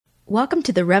Welcome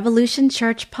to the Revolution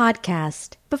Church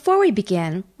podcast. Before we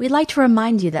begin, we'd like to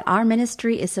remind you that our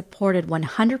ministry is supported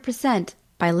 100%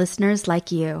 by listeners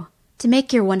like you. To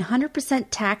make your 100%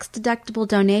 tax-deductible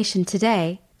donation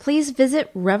today, please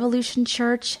visit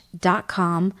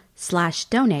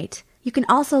revolutionchurch.com/donate. You can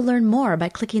also learn more by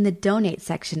clicking the donate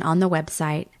section on the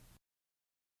website.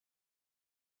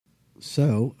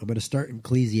 So, I'm going to start in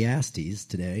Ecclesiastes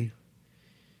today.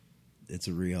 It's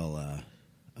a real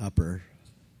upper,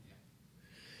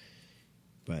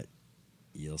 but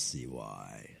you'll see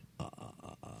why.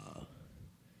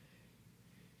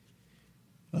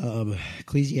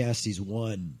 Ecclesiastes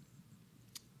 1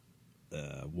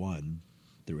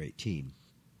 through 18.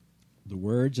 The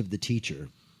words of the teacher,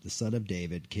 the son of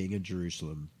David, king of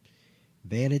Jerusalem.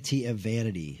 Vanity of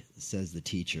vanity, says the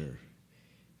teacher.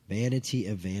 Vanity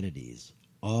of vanities,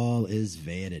 all is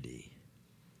vanity.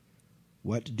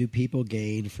 What do people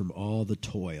gain from all the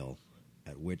toil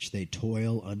at which they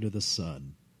toil under the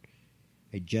sun?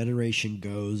 A generation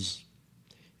goes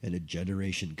and a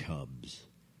generation comes,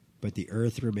 but the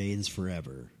earth remains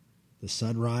forever. The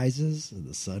sun rises and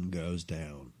the sun goes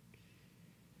down,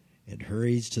 and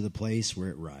hurries to the place where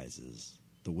it rises.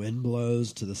 The wind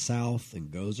blows to the south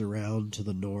and goes around to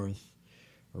the north.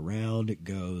 Around it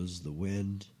goes the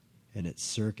wind and its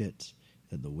circuit,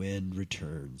 and the wind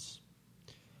returns.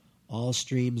 All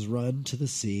streams run to the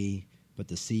sea, but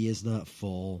the sea is not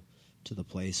full to the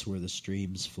place where the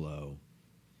streams flow.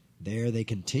 There they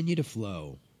continue to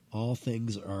flow. All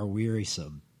things are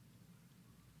wearisome,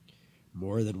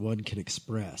 more than one can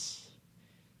express.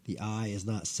 The eye is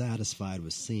not satisfied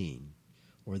with seeing,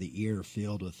 or the ear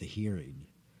filled with the hearing.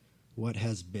 What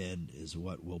has been is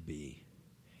what will be,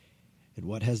 and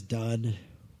what has done,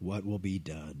 what will be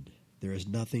done. There is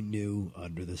nothing new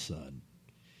under the sun.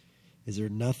 Is there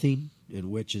nothing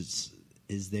in which is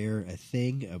there a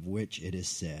thing of which it is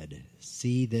said,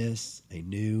 see this, a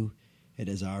new, it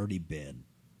has already been.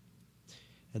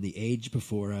 And the age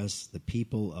before us, the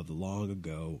people of the long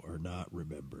ago, are not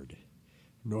remembered,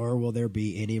 nor will there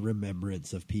be any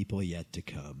remembrance of people yet to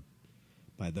come,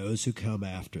 by those who come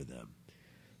after them.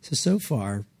 So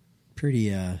far,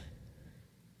 pretty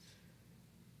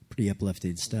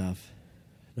uplifting stuff.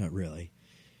 Not really.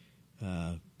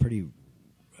 Pretty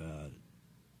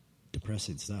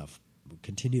depressing stuff.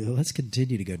 Let's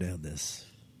continue to go down this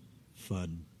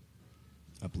fun,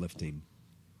 uplifting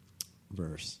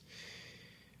verse.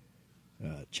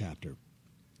 Chapter.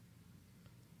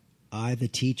 I, the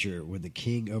teacher, when the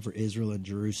king over Israel and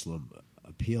Jerusalem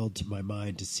appealed to my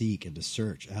mind to seek and to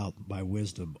search out by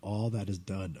wisdom all that is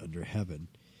done under heaven,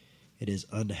 it is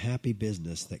unhappy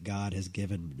business that God has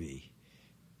given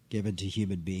to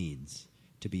human beings,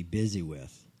 to be busy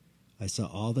with. I saw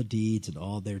all the deeds and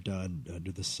all they're done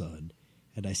under the sun,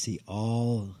 and I see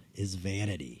all is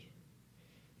vanity,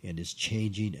 and is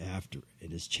chasing after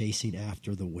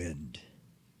the wind.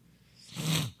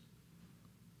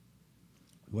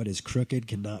 What is crooked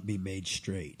cannot be made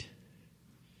straight,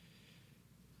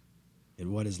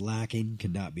 and what is lacking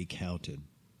cannot be counted.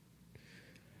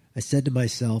 I said to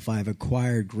myself, I have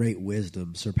acquired great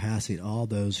wisdom, surpassing all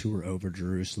those who were over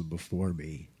Jerusalem before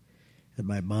me, and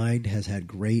my mind has had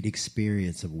great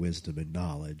experience of wisdom and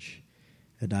knowledge,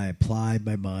 and I applied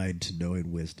my mind to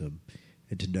knowing wisdom,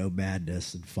 and to know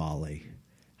madness and folly.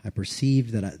 I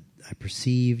perceived that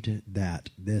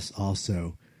this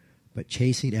also, but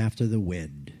chasing after the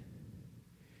wind.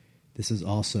 This is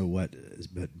also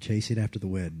but chasing after the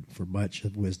wind, for much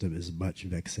of wisdom is much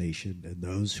vexation, and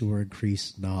those who are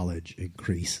increased knowledge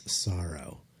increase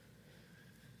sorrow.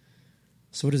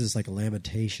 So what is this, like a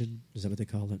lamentation? Is that what they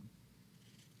call it?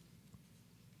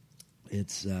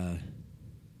 It's, you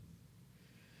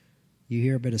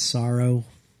hear a bit of sorrow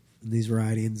in these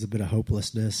writings, a bit of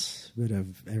hopelessness, a bit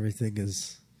of everything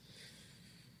is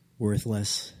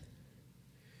worthless.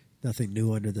 Nothing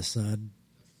new under the sun.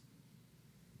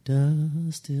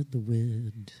 Dust in the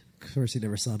wind. Of course, you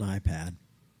never saw an iPad.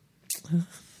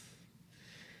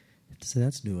 So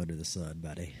that's new under the sun,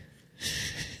 buddy.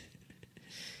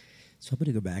 So I'm going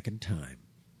to go back in time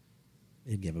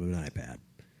and give him an iPad.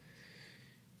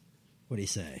 What do you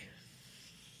say?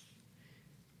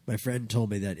 My friend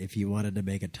told me that if you wanted to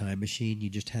make a time machine,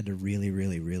 you just had to really,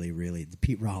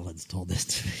 Pete Rollins told this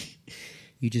to me.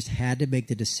 You just had to make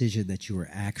the decision that you were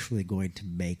actually going to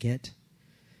make it.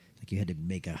 Like you had to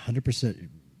make 100%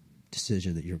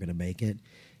 decision that you were going to make it,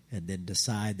 and then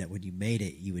decide that when you made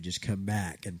it, you would just come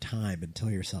back in time and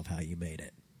tell yourself how you made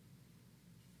it.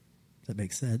 Does that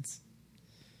make sense?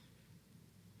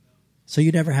 So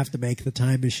you never have to make the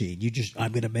time machine.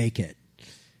 I'm going to make it.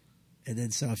 And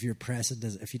then so if you're pressed,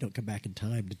 if you don't come back in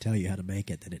time to tell you how to make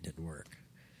it, then it didn't work.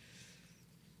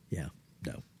 Yeah,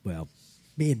 no. Well,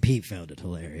 me and Pete found it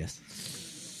hilarious.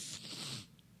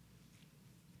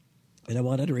 And I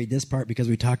wanted to read this part because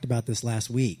we talked about this last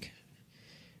week.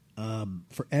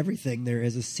 For everything, there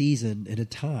is a season and a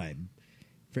time.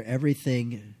 For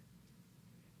everything,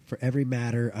 for every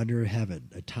matter under heaven.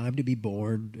 A time to be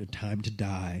born, a time to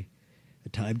die, a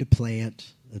time to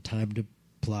plant, a time to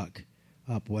pluck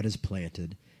up what is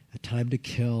planted, a time to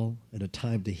kill and a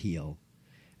time to heal,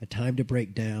 a time to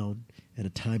break down and a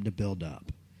time to build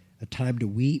up, a time to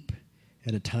weep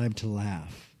and a time to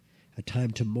laugh, a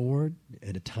time to mourn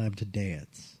and a time to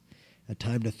dance, a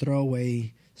time to throw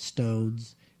away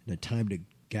stones and a time to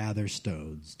gather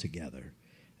stones together,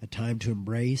 a time to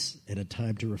embrace and a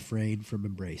time to refrain from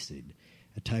embracing,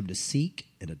 a time to seek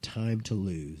and a time to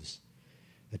lose,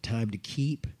 a time to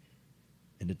keep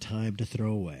and a time to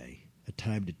throw away, a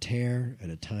time to tear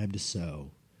and a time to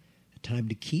sow, a time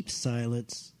to keep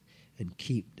silence and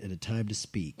a time to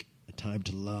speak, a time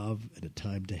to love and a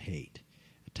time to hate,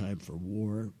 a time for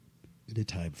war and a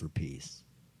time for peace.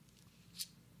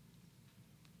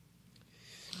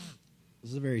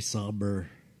 This is a very somber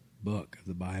book of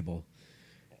the Bible,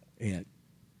 and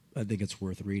I think it's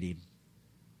worth reading.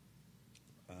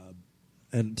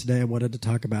 And today I wanted to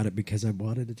talk about it because I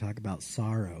wanted to talk about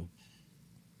sorrow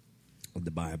in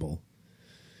the Bible.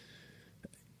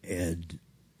 And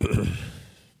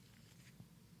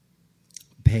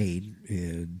pain,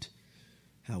 and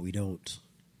how we don't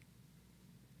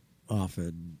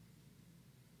often...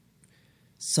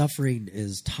 Suffering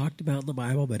is talked about in the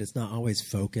Bible, but it's not always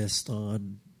focused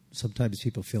on. Sometimes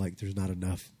people feel like there's not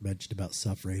enough mentioned about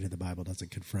suffering, and the Bible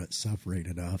doesn't confront suffering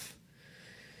enough.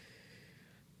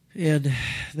 And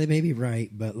they may be right,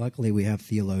 but luckily we have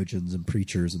theologians and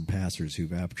preachers and pastors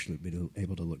who've actually been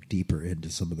able to look deeper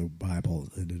into some of the Bible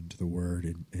and into the Word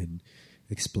and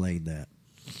explain that.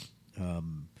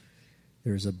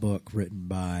 There's a book written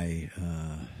by,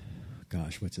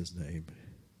 what's his name?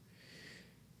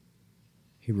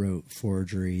 He wrote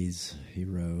Forgeries. He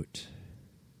wrote...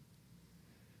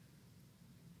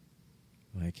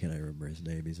 Why can't I remember his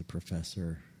name? He's a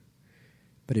professor.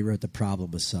 But he wrote The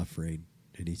Problem of Suffering,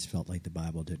 and he felt like the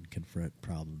Bible didn't confront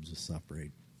problems of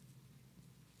suffering.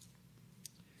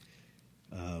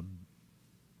 I'm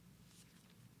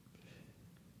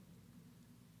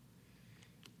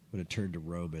going to turn to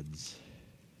Romans.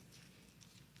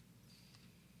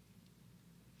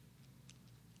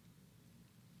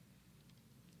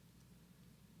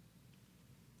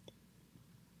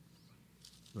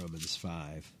 Romans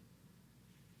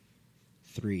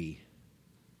 5:3.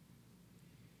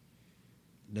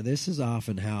 Now, this is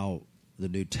often how the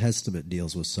New Testament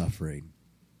deals with suffering.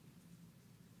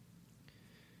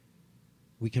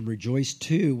 We can rejoice,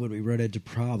 too, when we run into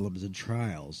problems and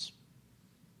trials,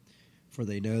 for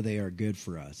they know they are good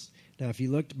for us. Now, if you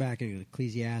looked back at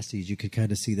Ecclesiastes, you could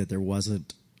kind of see that there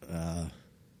wasn't,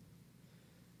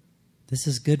 this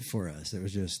is good for us. It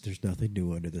was just, there's nothing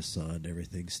new under the sun.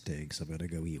 Everything stinks. I'm going to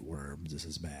go eat worms. This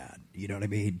is bad. You know what I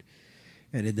mean?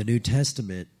 And in the New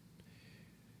Testament,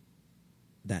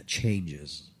 that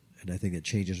changes. And I think it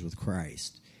changes with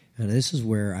Christ. And this is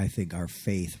where I think our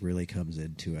faith really comes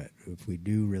into it. If we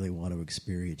do really want to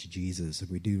experience Jesus, if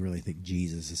we do really think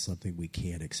Jesus is something we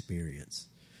can experience,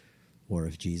 or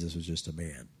if Jesus was just a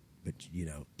man. But, you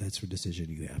know, that's a decision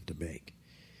you have to make.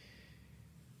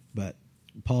 But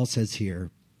Paul says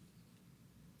here,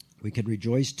 we can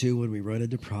rejoice too when we run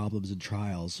into problems and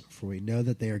trials, for we know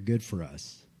that they are good for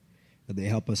us, and they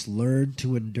help us learn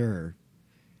to endure.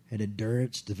 And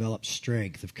endurance develops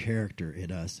strength of character in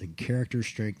us, and character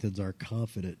strengthens our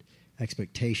confident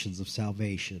expectations of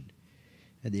salvation.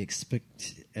 And the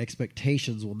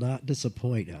expectations will not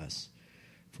disappoint us,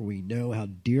 for we know how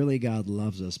dearly God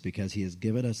loves us because he has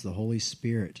given us the Holy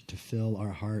Spirit to fill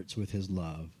our hearts with his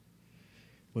love.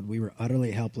 When we were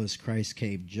utterly helpless, Christ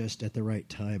came just at the right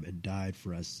time and died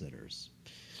for us sinners.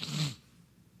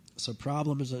 So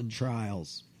problems and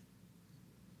trials.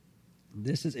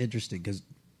 This is interesting because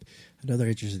another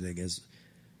interesting thing is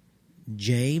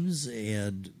James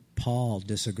and Paul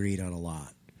disagreed on a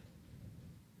lot.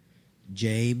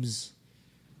 James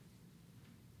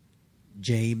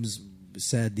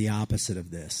said the opposite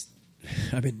of this.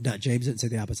 I mean, James didn't say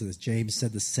the opposite of this. James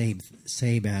said the same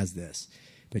as this.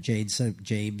 But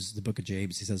James, the book of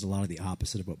James, he says a lot of the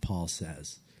opposite of what Paul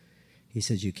says. He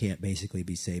says you can't basically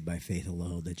be saved by faith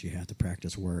alone, that you have to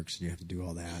practice works and you have to do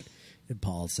all that. And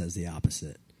Paul says the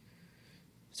opposite.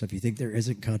 So if you think there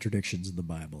isn't contradictions in the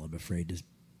Bible, I'm afraid to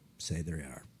say there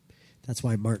are. That's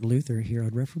why Martin Luther, here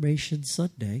on Reformation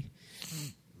Sunday,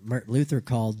 Martin Luther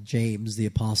called James the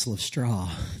Apostle of Straw,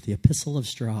 the Epistle of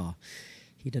Straw.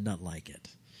 He did not like it.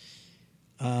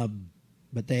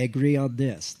 But they agree on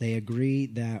this. They agree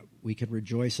that we can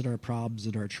rejoice in our problems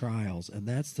and our trials, and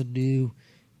that's the new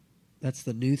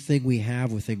thing we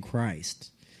have within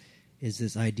Christ, is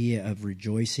this idea of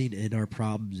rejoicing in our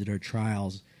problems and our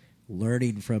trials,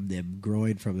 learning from them,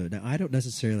 growing from them. Now, I don't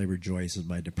necessarily rejoice in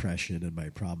my depression and my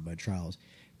problem, my trials,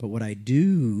 but what I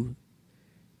do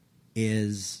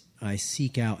is I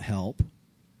seek out help,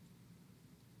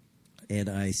 and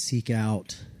I seek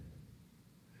out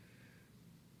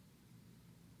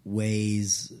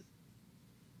ways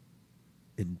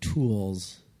and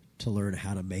tools to learn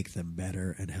how to make them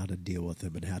better and how to deal with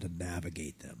them and how to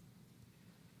navigate them.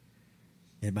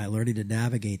 And by learning to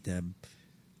navigate them,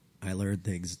 I learn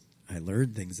things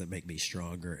that make me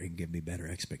stronger and give me better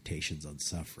expectations on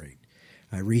suffering.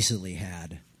 I recently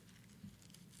had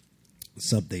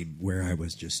something where I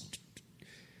was just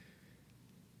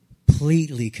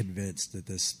completely convinced that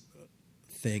this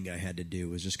thing I had to do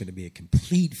was just going to be a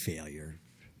complete failure.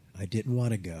 I didn't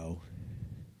want to go.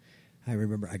 I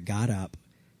remember I got up,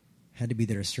 had to be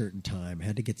there a certain time,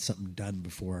 had to get something done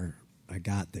before I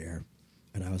got there,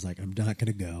 and I was like, I'm not going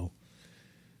to go.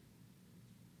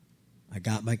 I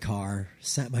got my car,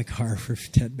 sat in my car for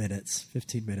 10 minutes,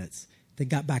 15 minutes, then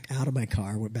got back out of my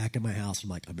car, went back in my house. I'm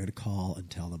like, I'm going to call and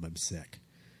tell them I'm sick.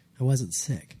 I wasn't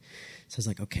sick. So I was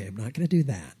like, okay, I'm not going to do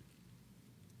that.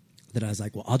 Then I was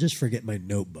like, well, I'll just forget my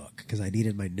notebook, because I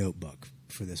needed my notebook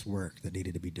for this work that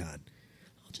needed to be done.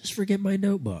 I'll just forget my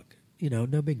notebook.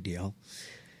 No big deal.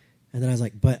 And then I was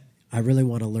like, but I really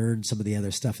want to learn some of the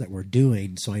other stuff that we're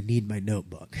doing, so I need my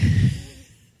notebook.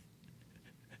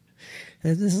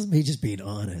 And this is me just being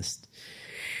honest.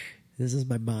 This is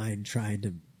my mind trying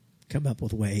to come up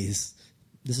with ways.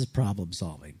 This is problem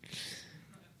solving.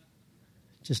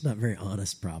 Just not very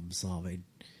honest problem solving.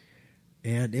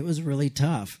 And it was really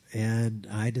tough. And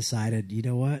I decided, you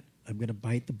know what? I'm going to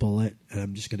bite the bullet, and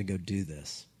I'm just going to go do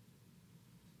this.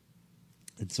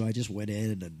 And so I just went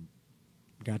in and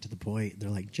got to the point. And they're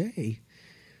like, Jay,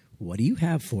 what do you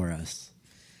have for us?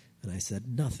 And I said,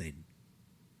 nothing.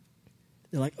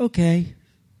 They're like, okay.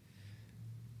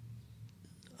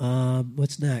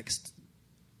 What's next?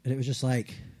 And it was just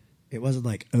like, it wasn't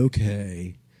like,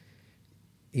 okay.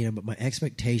 But my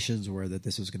expectations were that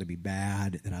this was going to be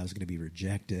bad, that I was going to be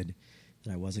rejected,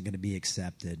 that I wasn't going to be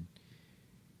accepted.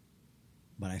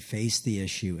 But I faced the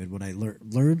issue, and what I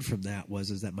learned from that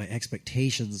is that my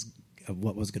expectations of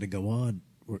what was going to go on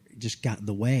just got in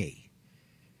the way.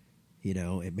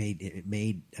 I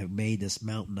made this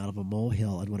mountain out of a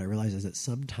molehill, and what I realized is that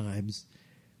sometimes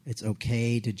it's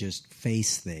okay to just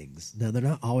face things. Now, they're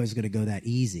not always going to go that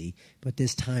easy, but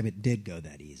this time it did go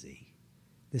that easy.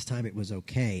 This time it was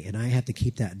okay, and I have to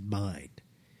keep that in mind,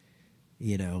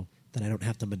 that I don't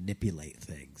have to manipulate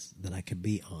things, that I can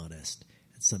be honest.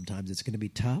 And sometimes it's going to be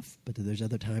tough, but then there's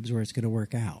other times where it's going to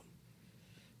work out,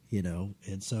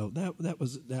 And so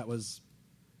that was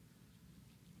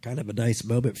kind of a nice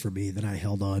moment for me that I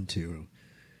held on to,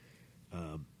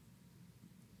 and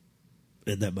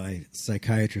that my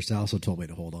psychiatrist also told me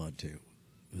to hold on to.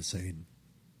 Was saying,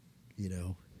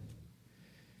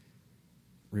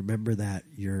 remember that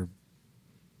the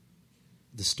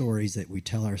stories that we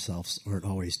tell ourselves aren't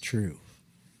always true.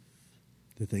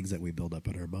 The things that we build up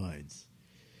in our minds.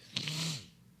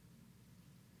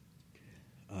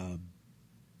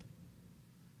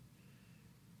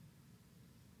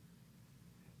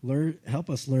 Help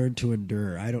us learn to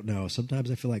endure. I don't know. Sometimes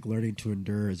I feel like learning to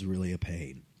endure is really a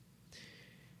pain.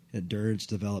 Endurance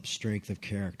develops strength of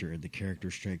character, and the character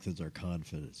strengthens our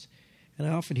confidence. And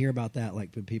I often hear about that,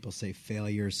 like when people say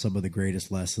failure is some of the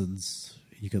greatest lessons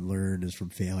you can learn is from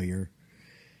failure.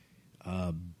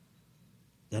 And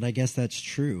I guess that's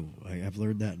true. I've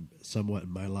learned that somewhat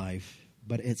in my life,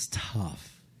 but it's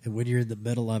tough. And when you're in the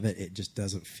middle of it, it just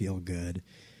doesn't feel good.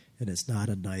 And it's not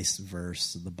a nice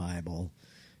verse in the Bible.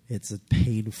 It's a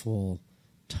painful,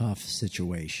 tough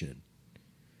situation.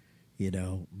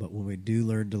 But when we do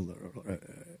learn to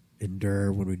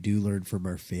endure, when we do learn from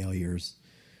our failures,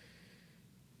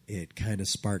 it kind of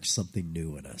sparks something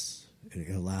new in us.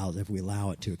 If we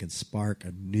allow it to, it can spark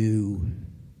a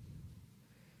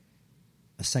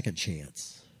second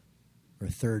chance, or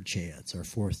a third chance, or a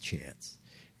fourth chance.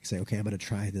 You say, okay, I'm going to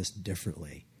try this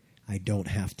differently. I don't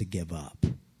have to give up.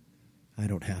 I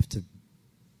don't have to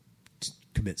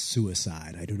commit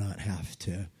suicide. I do not have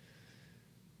to,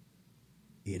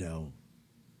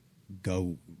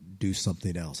 go do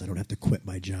something else. I don't have to quit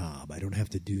my job. I don't have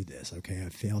to do this. Okay, I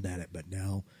failed at it, but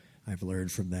now I've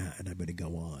learned from that, and I'm going to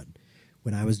go on.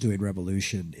 When I was doing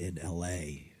Revolution in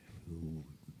L.A.,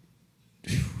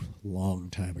 long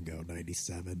time ago,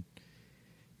 97,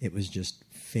 it was just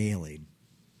failing.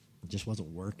 just wasn't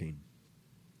working.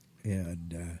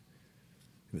 And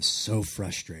it was so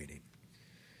frustrating.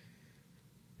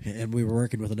 And we were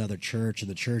working with another church, and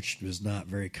the church was not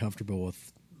very comfortable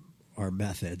with our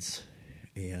methods.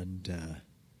 And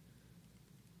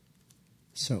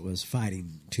so it was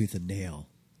fighting tooth and nail.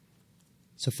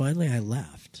 So finally I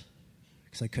left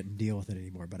because I couldn't deal with it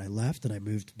anymore. But I left and I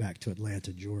moved back to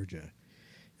Atlanta, Georgia.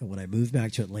 And when I moved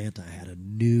back to Atlanta, I had a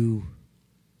new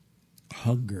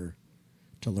hunger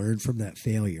to learn from that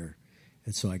failure.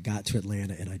 And so I got to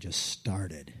Atlanta and I just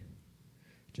started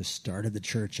the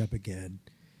church up again,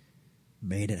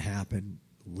 made it happen,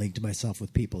 linked myself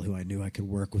with people who I knew I could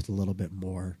work with a little bit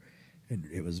more, and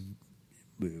it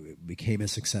became a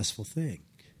successful thing.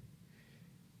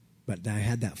 But I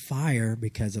had that fire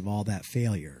because of all that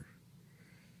failure.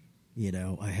 You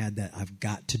know, I had that, I've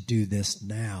got to do this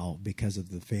now because of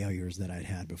the failures that I'd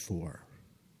had before.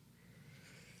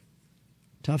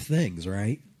 Tough things,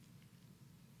 right?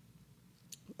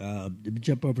 Let me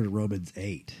jump over to Romans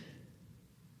 8.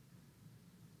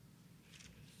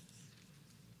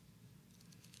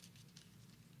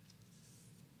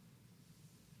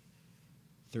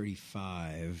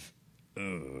 $35.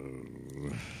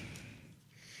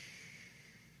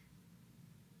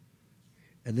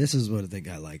 And this is what I think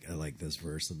I like. I like this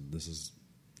verse, and this is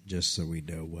just so we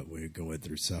know what we're going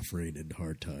through, suffering and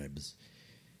hard times.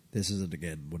 This isn't,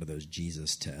 again, one of those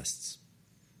Jesus tests.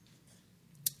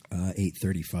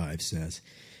 8:35 says,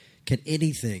 "Can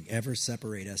anything ever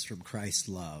separate us from Christ's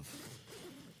love?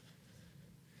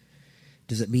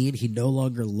 Does it mean he no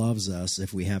longer loves us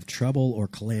if we have trouble or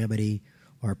calamity,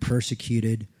 or are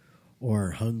persecuted, or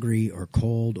are hungry, or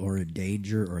cold, or in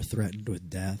danger, or threatened with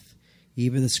death?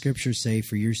 Even the scriptures say,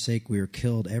 for your sake we are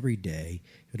killed every day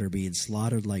and are being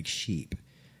slaughtered like sheep.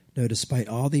 No, despite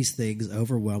all these things,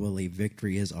 overwhelmingly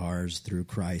victory is ours through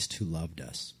Christ who loved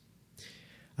us.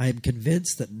 I am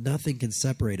convinced that nothing can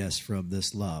separate us from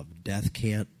this love. Death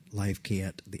can't, life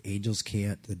can't, the angels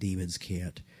can't, the demons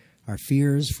can't. Our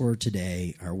fears for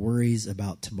today, our worries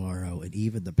about tomorrow, and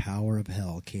even the power of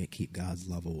hell can't keep God's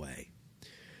love away.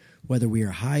 Whether we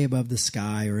are high above the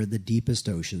sky or in the deepest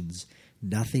oceans,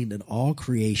 nothing in all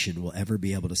creation will ever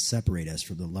be able to separate us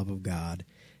from the love of God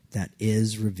that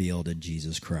is revealed in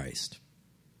Jesus Christ."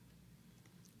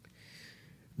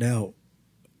 Now,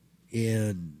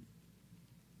 in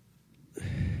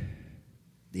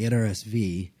the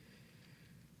NRSV,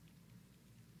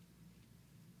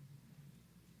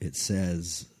 it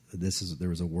says, there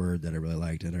was a word that I really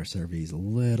liked. NRSV is a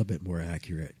little bit more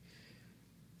accurate,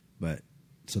 but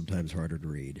sometimes harder to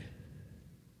read.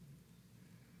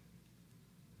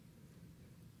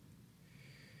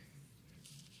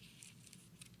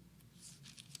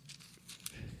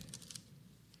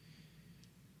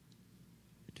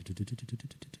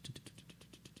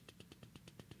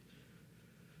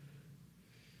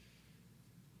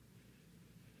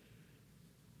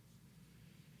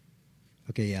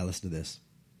 Okay, yeah, listen to this.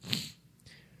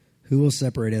 Who will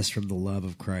separate us from the love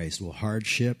of Christ? Will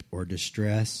hardship or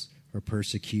distress or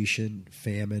persecution,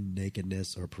 famine,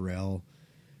 nakedness, or peril,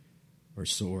 or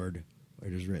sword? Or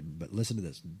it is written. But listen to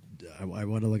this. I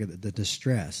want to look at the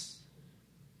distress.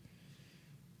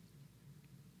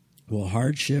 Will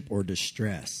hardship or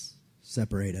distress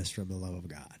separate us from the love of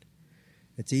God?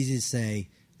 It's easy to say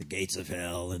the gates of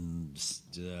hell and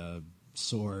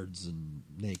swords and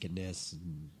nakedness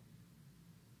and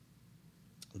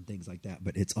things like that.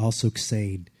 But it's also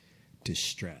saying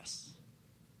distress,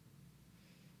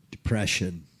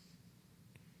 depression,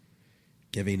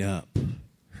 giving up,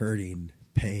 hurting,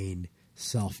 pain,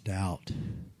 self-doubt,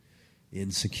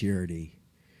 insecurity.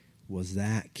 Was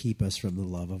that keep us from the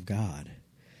love of God?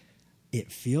 It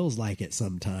feels like it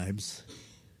sometimes.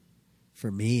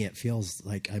 For me, it feels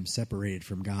like I'm separated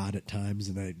from God at times,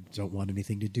 and I don't want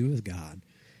anything to do with God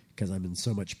because I'm in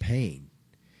so much pain.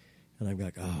 And I'm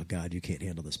like, oh, God, you can't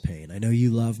handle this pain. I know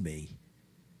you love me,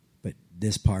 but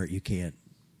this part you can't,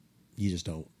 you just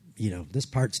don't, this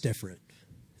part's different.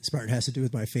 This part has to do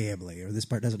with my family, or this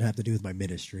part doesn't have to do with my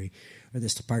ministry, or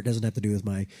this part doesn't have to do with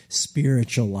my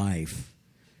spiritual life.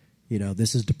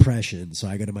 This is depression, so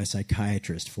I go to my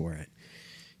psychiatrist for it.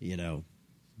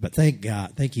 But thank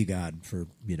you, God, for,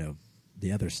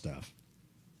 the other stuff.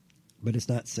 But it's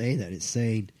not saying that. It's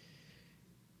saying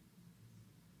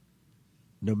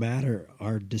no matter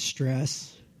our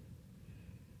distress,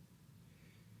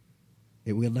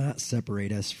 it will not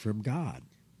separate us from God.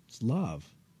 It's love.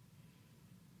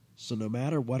 So no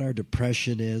matter what our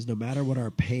depression is, no matter what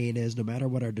our pain is, no matter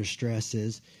what our distress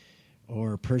is,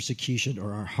 or persecution,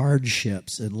 or our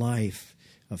hardships in life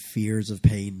of fears of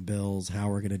paying bills, how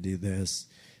we're going to do this,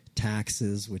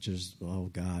 taxes, which is, oh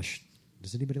gosh,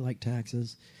 Does anybody like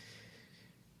taxes?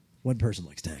 One person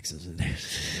likes taxes.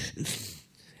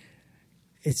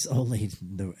 It's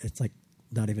like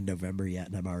not even November yet,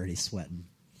 and I'm already sweating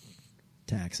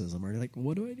taxes. I'm already like,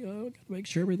 what do I do? I got to make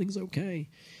sure everything's okay.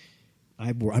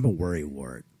 I'm a worry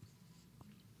wart.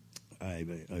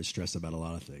 I'm stressed about a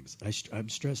lot of things. I'm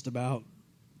stressed about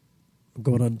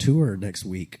going on tour next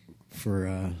week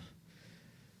for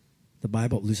the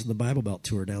Loosen the Bible Belt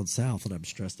tour down south, and I'm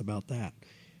stressed about that.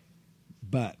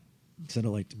 But because I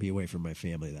don't like to be away from my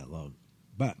family that long.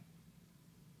 But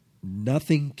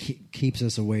nothing keeps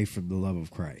us away from the love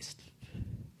of Christ.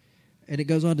 And it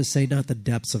goes on to say, not the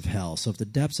depths of hell. So if the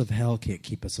depths of hell can't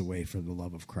keep us away from the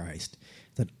love of Christ,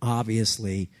 then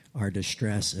obviously our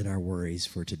distress and our worries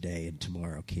for today and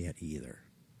tomorrow can't either.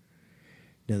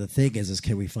 Now the thing is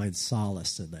can we find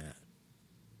solace in that?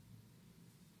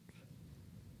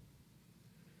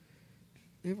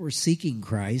 If we're seeking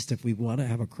Christ, if we want to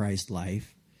have a Christ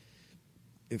life,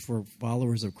 if we're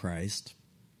followers of Christ,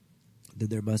 then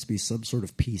there must be some sort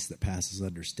of peace that passes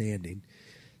understanding,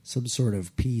 some sort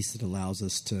of peace that allows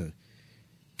us to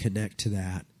connect to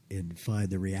that and find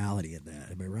the reality in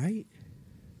that. Am I right?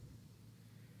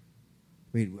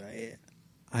 I mean,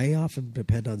 I often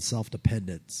depend on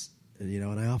self-dependence,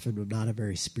 and I often am not a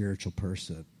very spiritual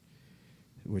person,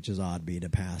 which is odd being a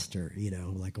pastor,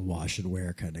 like a wash and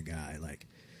wear kind of guy. Like,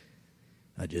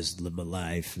 I just live my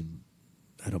life, and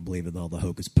I don't believe in all the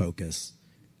hocus pocus.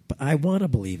 But I want to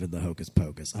believe in the hocus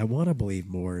pocus. I want to believe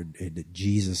more in that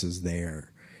Jesus is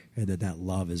there, and that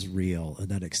love is real, and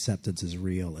that acceptance is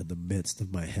real in the midst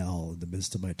of my hell, in the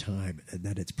midst of my time, and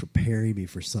that it's preparing me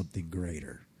for something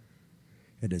greater.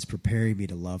 And it's preparing me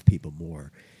to love people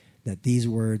more. That these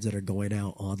words that are going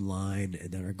out online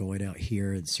and that are going out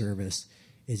here in service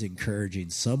is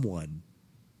encouraging someone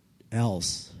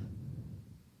else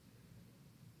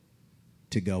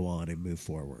to go on and move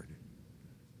forward.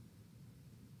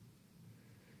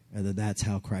 And then that's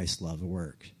how Christ's love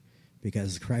works.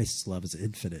 Because Christ's love is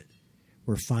infinite.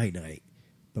 We're finite,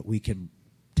 but we can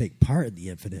take part in the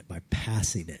infinite by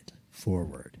passing it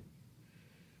forward.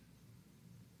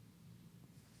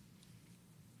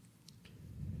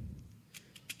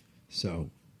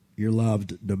 So you're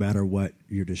loved no matter what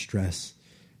your distress,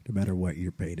 no matter what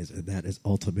your pain is. And that is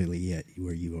ultimately it,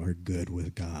 where you are good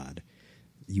with God.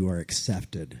 You are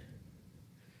accepted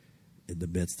in the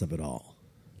midst of it all.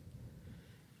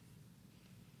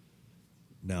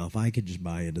 Now, if I could just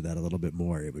buy into that a little bit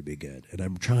more, it would be good. And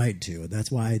I'm trying to, and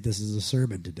that's why this is a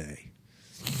sermon today.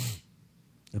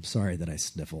 I'm sorry that I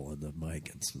sniffle in the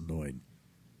mic. It's annoying.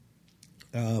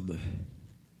 Now,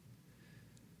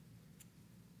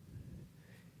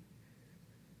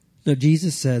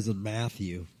 Jesus says in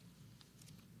Matthew,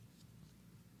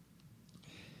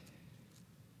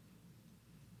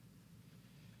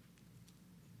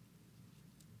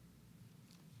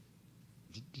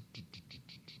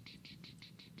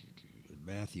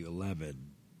 Matthew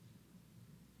 11,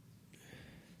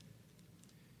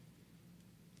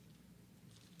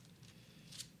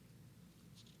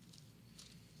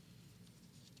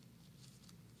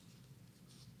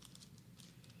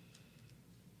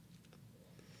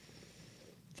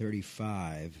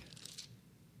 $35.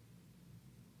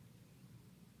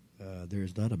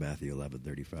 There's not a Matthew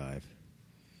 11:35.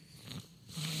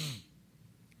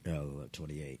 Oh,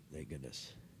 28. Thank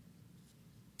goodness.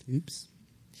 Oops.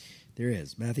 There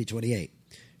is. Matthew 28.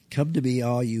 Come to me,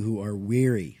 all you who are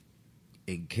weary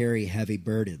and carry heavy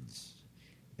burdens,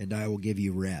 and I will give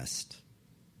you rest.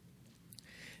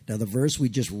 Now, the verse we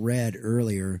just read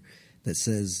earlier that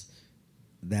says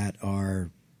that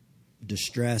our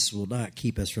distress will not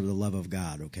keep us from the love of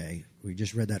God, okay? We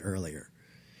just read that earlier.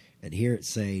 And here it's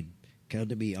saying, come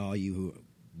to me, all you who are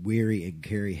weary and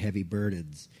carry heavy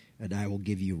burdens, and I will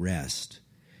give you rest.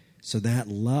 So that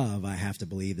love, I have to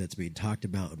believe, that's being talked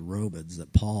about in Romans,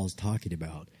 that Paul's talking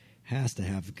about, has to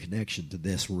have a connection to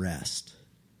this rest.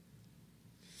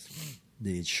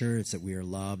 The assurance that we are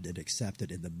loved and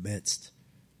accepted in the midst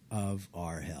of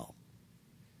our hell.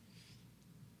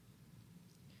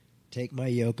 Take my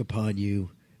yoke upon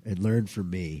you and learn from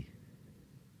me.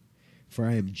 For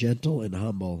I am gentle and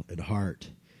humble in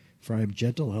heart. For I am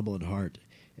gentle and humble in heart,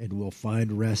 and will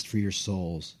find rest for your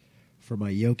souls. For my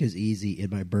yoke is easy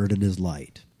and my burden is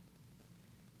light.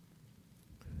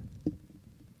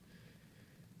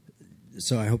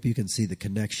 So I hope you can see the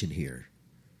connection here.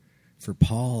 For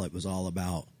Paul, it was all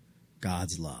about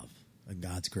God's love and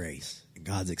God's grace and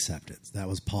God's acceptance. That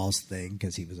was Paul's thing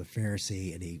because he was a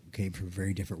Pharisee and he came from a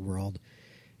very different world.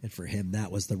 And for him,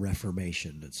 that was the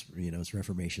Reformation. It's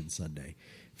Reformation Sunday.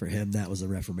 For him, that was the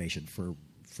Reformation. For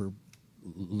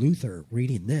Luther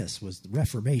reading this was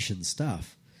Reformation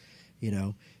stuff,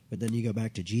 But then you go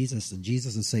back to Jesus, and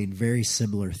Jesus is saying very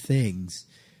similar things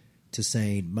to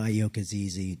saying, my yoke is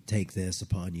easy, take this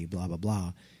upon you, blah, blah,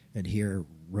 blah. And here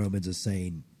Romans is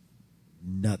saying,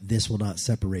 this will not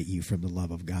separate you from the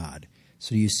love of God.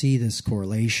 So you see this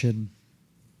correlation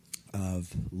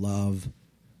of love,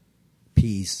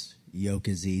 peace, yoke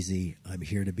is easy, I'm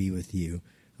here to be with you,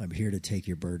 I'm here to take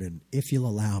your burden, if you'll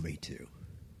allow me to.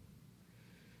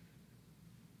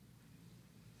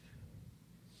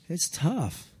 It's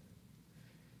tough.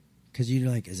 Because you're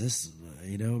like, is this,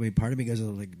 part of me goes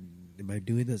like, am I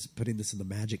doing this, putting this in the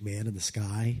magic man in the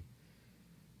sky?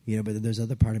 But then there's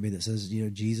other part of me that says,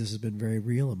 Jesus has been very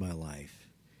real in my life.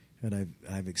 And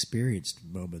I've experienced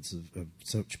moments of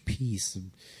such peace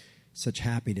and such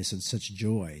happiness and such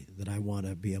joy that I want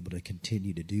to be able to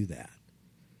continue to do that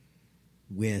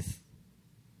with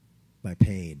my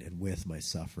pain and with my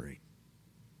suffering.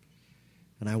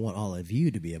 And I want all of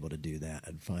you to be able to do that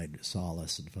and find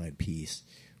solace and find peace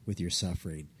with your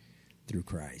suffering through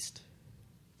Christ.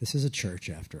 This is a church,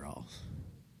 after all.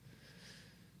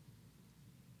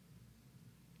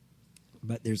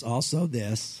 But there's also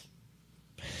this,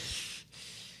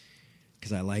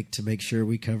 because I like to make sure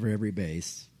we cover every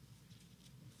base.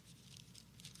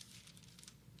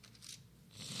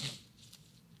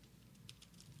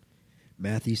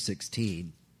 Matthew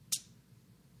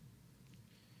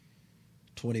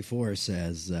 16:24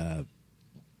 says,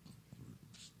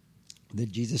 then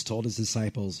Jesus told his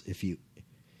disciples, if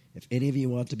any of you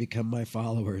want to become my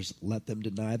followers, let them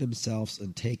deny themselves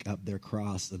and take up their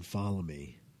cross and follow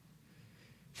me.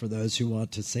 For those who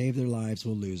want to save their lives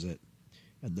will lose it,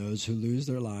 and those who lose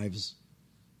their lives,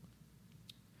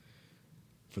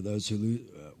 will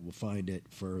find it.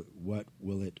 For what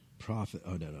will it profit?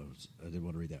 Oh, no, I didn't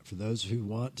want to read that. For those who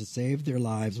want to save their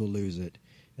lives will lose it,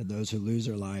 and those who lose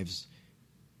their lives.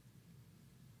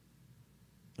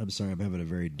 I'm sorry, I'm having a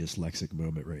very dyslexic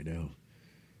moment right now.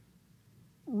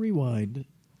 Rewind.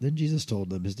 Then Jesus told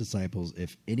them, his disciples,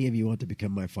 if any of you want to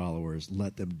become my followers,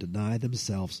 let them deny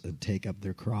themselves and take up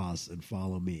their cross and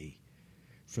follow me.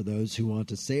 For those who want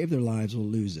to save their lives will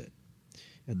lose it,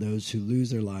 and those who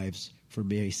lose their lives for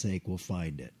my sake will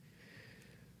find it.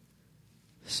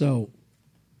 So,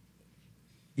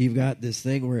 you've got this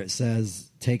thing where it says,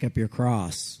 take up your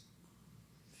cross.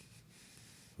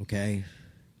 Okay?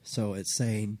 So it's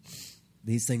saying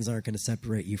these things aren't going to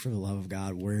separate you from the love of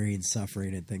God, worrying,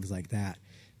 suffering, and things like that.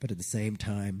 But at the same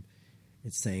time,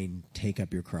 it's saying, take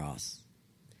up your cross,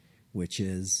 which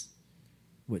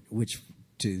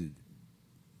to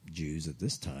Jews at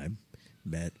this time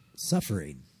meant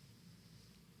suffering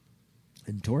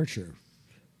and torture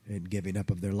and giving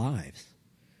up of their lives.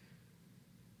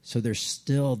 So there's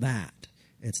still that.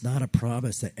 It's not a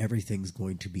promise that everything's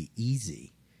going to be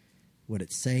easy. What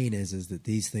it's saying is that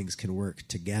these things can work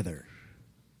together.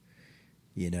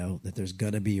 That there's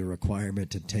going to be a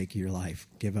requirement to take your life,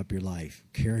 give up your life,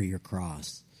 carry your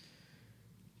cross.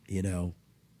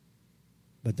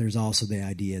 But there's also the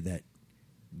idea that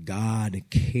God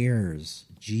cares,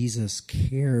 Jesus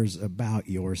cares about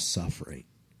your suffering.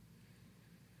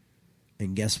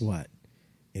 And guess what?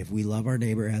 If we love our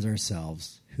neighbor as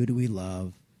ourselves, who do we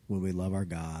love when we love our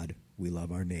God? We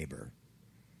love our neighbor.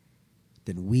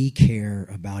 Then we care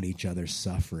about each other's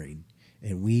suffering,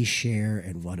 and we share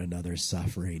in one another's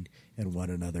suffering and one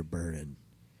another burden.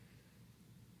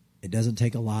 It doesn't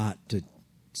take a lot to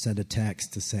send a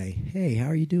text to say, hey, how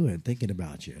are you doing? Thinking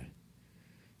about you.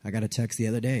 I got a text the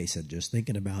other day, said, just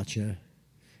thinking about you.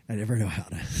 I never know how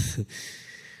to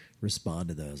respond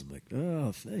to those. I'm like,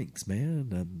 oh, thanks, man.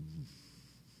 I'm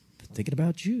thinking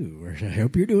about you, or I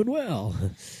hope you're doing well.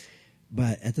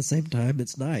 But at the same time,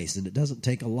 it's nice, and it doesn't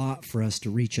take a lot for us to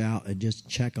reach out and just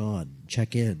check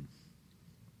in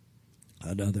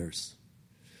on others,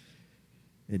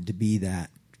 and to be that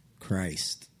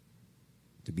Christ,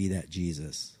 to be that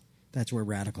Jesus. That's where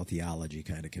radical theology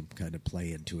can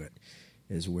play into it,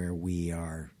 is where we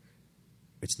are.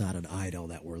 It's not an idol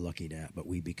that we're looking at, but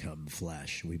we become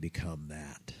flesh. We become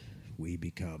that. We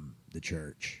become the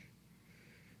church,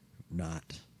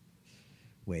 not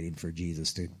waiting for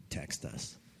Jesus to text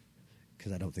us,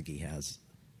 because I don't think he has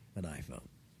an iPhone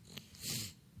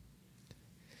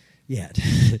yet.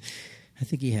 I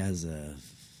think he has a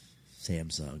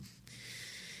Samsung.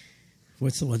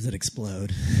 What's the ones that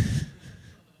explode?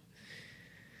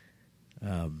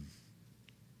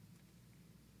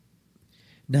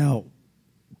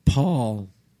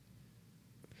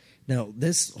 Now,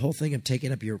 this whole thing of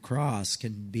taking up your cross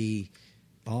can be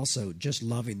also just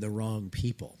loving the wrong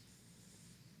people.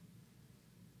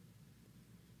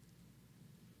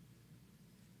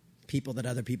 people that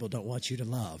other people don't want you to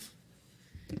love.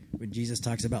 When Jesus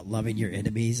talks about loving your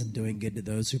enemies and doing good to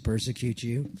those who persecute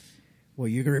you, well,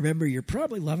 you can remember you're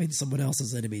probably loving someone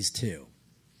else's enemies too.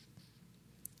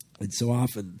 And so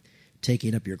often,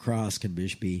 taking up your cross can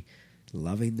just be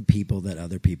loving the people that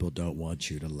other people don't want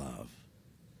you to love.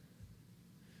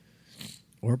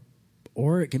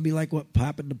 Or it can be like what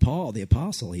happened to Paul, the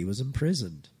apostle. He was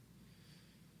imprisoned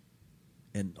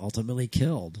and ultimately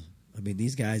killed. I mean,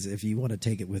 these guys, if you want to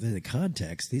take it within the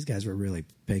context, these guys were really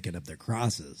picking up their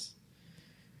crosses.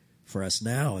 For us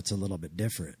now, it's a little bit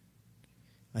different.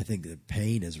 I think the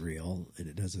pain is real, and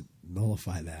it doesn't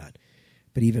nullify that.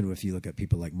 But even if you look at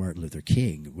people like Martin Luther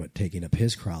King, what taking up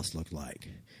his cross looked like,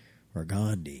 or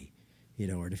Gandhi,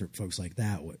 or different folks like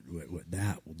that, what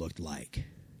that looked like.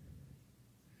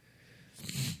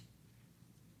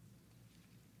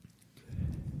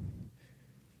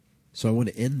 So I want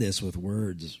to end this with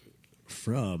words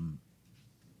from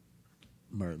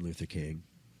Martin Luther King.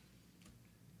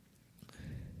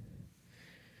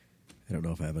 I don't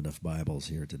know if I have enough Bibles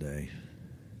here today.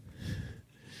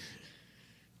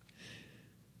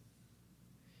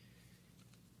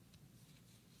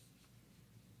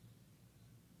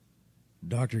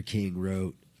 Dr. King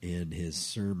wrote in his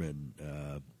sermon,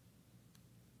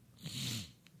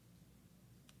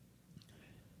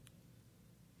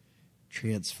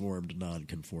 Transformed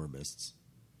Nonconformists.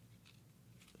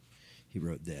 He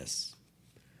wrote this: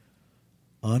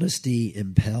 honesty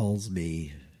impels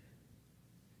me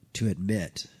to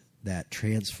admit that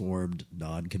transformed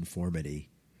nonconformity,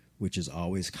 which is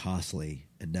always costly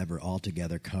and never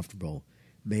altogether comfortable,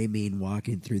 may mean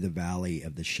walking through the valley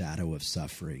of the shadow of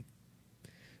suffering,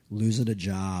 losing a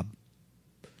job,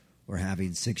 or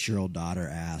having 6-year-old daughter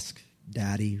ask,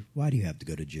 "Daddy, why do you have to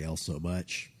go to jail so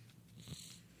much?"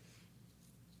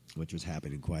 Which was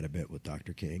happening quite a bit with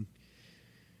Dr. King.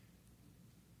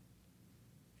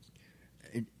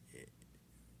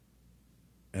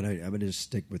 And I'm going to just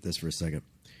stick with this for a second.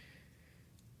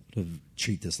 To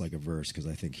treat this like a verse, because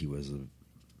I think he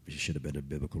should have been a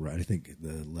biblical writer. I think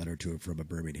the letter to him from a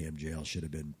Birmingham jail should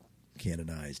have been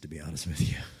canonized, to be honest with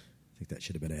you. I think that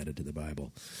should have been added to the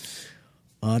Bible.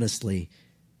 Honesty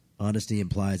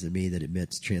implies in me that it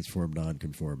admits transformed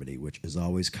nonconformity, which is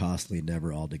always costly,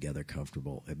 never altogether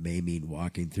comfortable. It may mean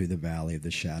walking through the valley of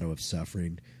the shadow of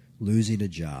suffering, losing a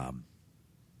job.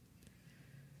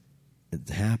 It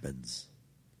happens.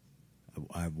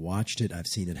 I've watched it. I've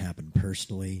seen it happen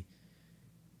personally,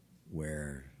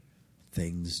 where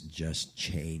things just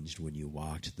changed when you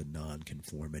walked the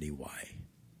nonconformity way.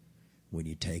 When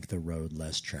you take the road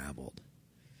less traveled,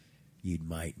 you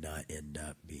might not end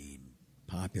up being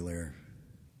popular,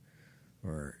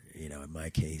 or, in my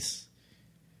case,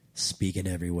 speaking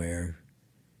everywhere.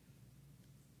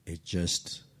 It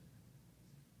just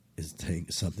is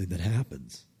something that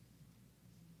happens.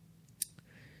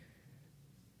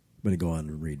 I'm going to go on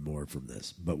and read more from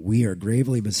this. But we are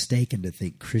gravely mistaken to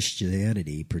think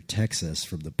Christianity protects us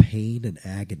from the pain and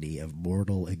agony of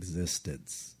mortal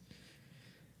existence.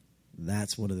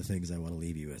 That's one of the things I want to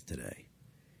leave you with today.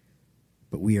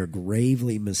 But we are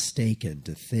gravely mistaken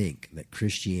to think that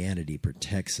Christianity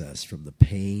protects us from the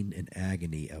pain and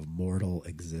agony of mortal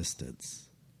existence.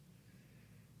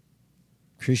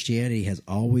 Christianity has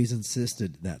always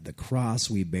insisted that the cross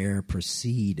we bear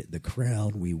precede the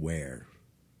crown we wear.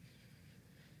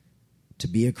 To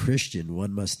be a Christian,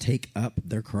 one must take up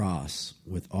their cross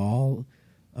with all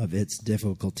of its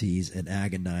difficulties and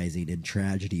agonizing and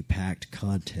tragedy-packed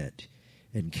content,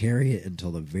 and carry it until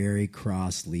the very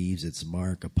cross leaves its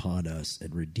mark upon us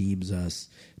and redeems us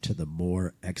to the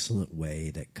more excellent way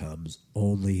that comes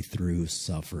only through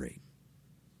suffering.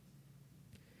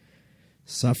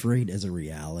 Suffering is a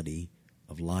reality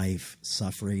of life.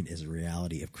 Suffering is a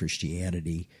reality of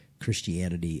Christianity.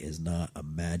 Christianity is not a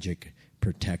magic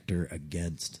protector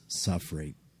against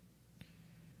suffering.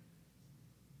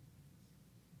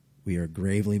 We are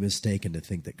gravely mistaken to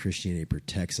think that Christianity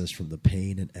protects us from the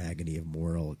pain and agony of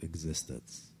moral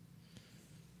existence.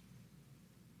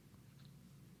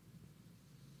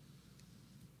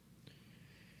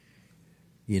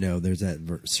 There's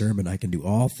that sermon, I can do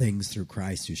all things through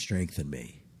Christ who strengthened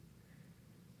me.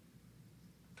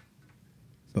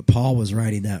 But Paul was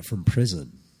writing that from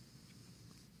prison.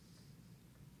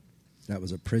 That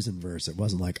was a prison verse. It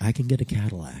wasn't like, I can get a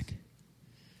Cadillac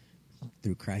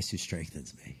through Christ who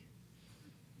strengthens me.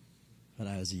 When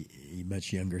I was a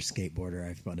much younger skateboarder,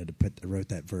 I wrote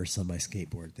that verse on my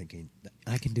skateboard thinking,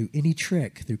 I can do any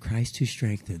trick through Christ who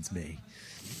strengthens me.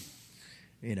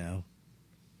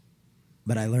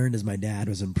 But I learned as my dad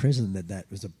was in prison that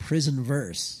was a prison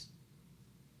verse.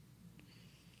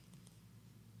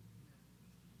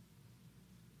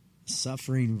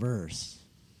 suffering verse.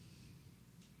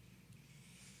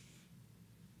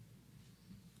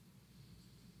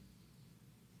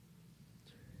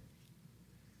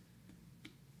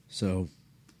 So,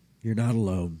 you're not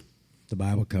alone. The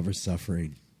Bible covers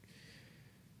suffering.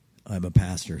 I'm a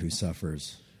pastor who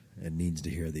suffers and needs to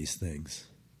hear these things.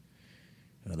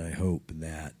 And I hope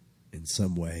that in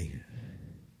some way,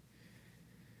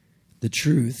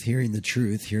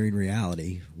 hearing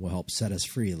reality, will help set us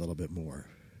free a little bit more.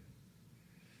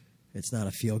 It's not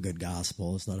a feel-good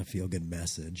gospel. It's not a feel-good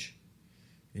message.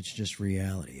 It's just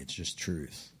reality. It's just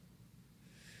truth.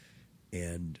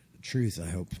 And truth, I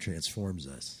hope, transforms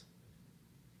us.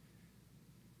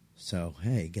 So,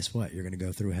 hey, guess what? You're going to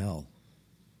go through hell.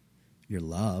 You're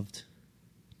loved.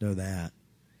 Know that.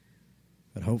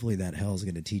 But hopefully that hell is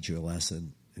going to teach you a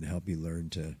lesson and help you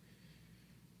learn to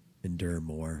endure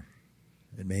more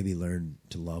and maybe learn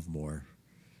to love more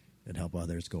and help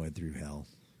others going through hell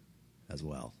as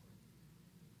well.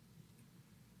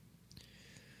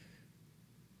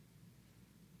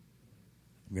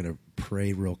 I'm going to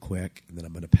pray real quick, and then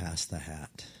I'm going to pass the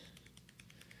hat.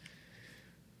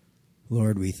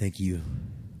 Lord, we thank you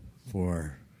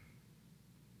for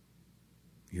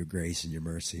your grace and your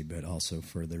mercy, but also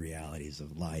for the realities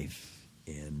of life,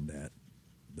 and that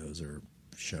those are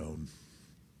shown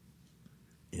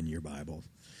in your Bible,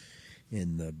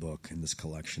 in the book, in this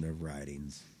collection of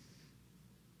writings.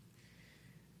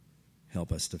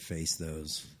 Help us to face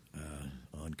those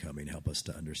oncoming. Help us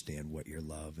to understand what your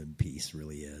love and peace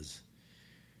really is.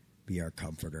 Be our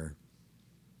comforter.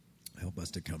 Help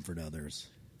us to comfort others.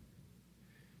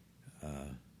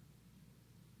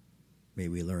 May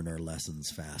we learn our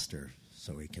lessons faster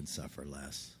so we can suffer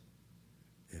less,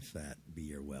 if that be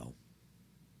your will.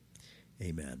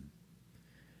 Amen.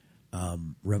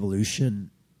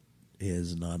 Revolution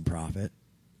is a nonprofit.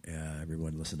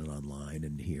 Everyone listening online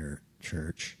and here at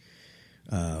church.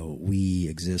 We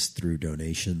exist through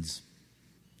donations.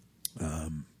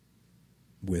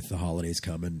 With the holidays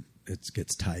coming, it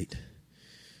gets tight.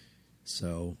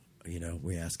 So,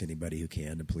 we ask anybody who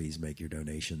can to please make your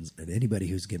donations. And anybody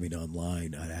who's giving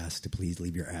online, I'd ask to please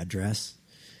leave your address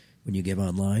when you give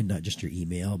online, not just your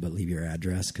email, but leave your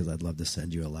address, because I'd love to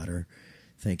send you a letter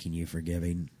thanking you for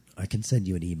giving. I can send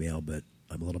you an email, but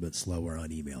I'm a little bit slower on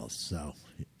emails, so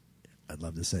I'd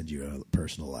love to send you a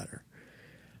personal letter.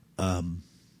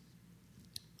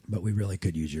 But we really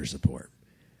could use your support.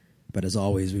 But as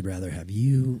always, we'd rather have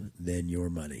you than your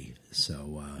money.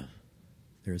 So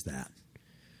there's that.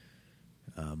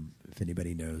 If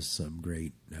anybody knows some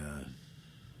great,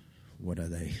 what are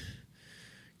they,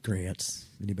 grants,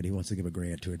 anybody wants to give a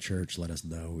grant to a church, let us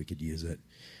know. We could use it.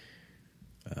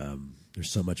 There's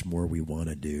so much more we want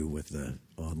to do with the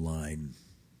online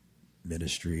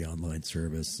ministry, online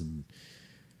service, and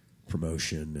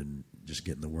promotion, and just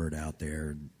getting the word out there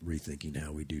and rethinking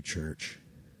how we do church.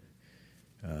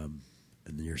 And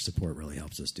your support really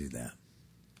helps us do that.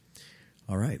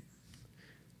 All right.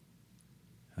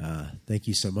 Thank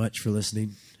you so much for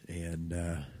listening, and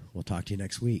we'll talk to you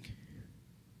next week.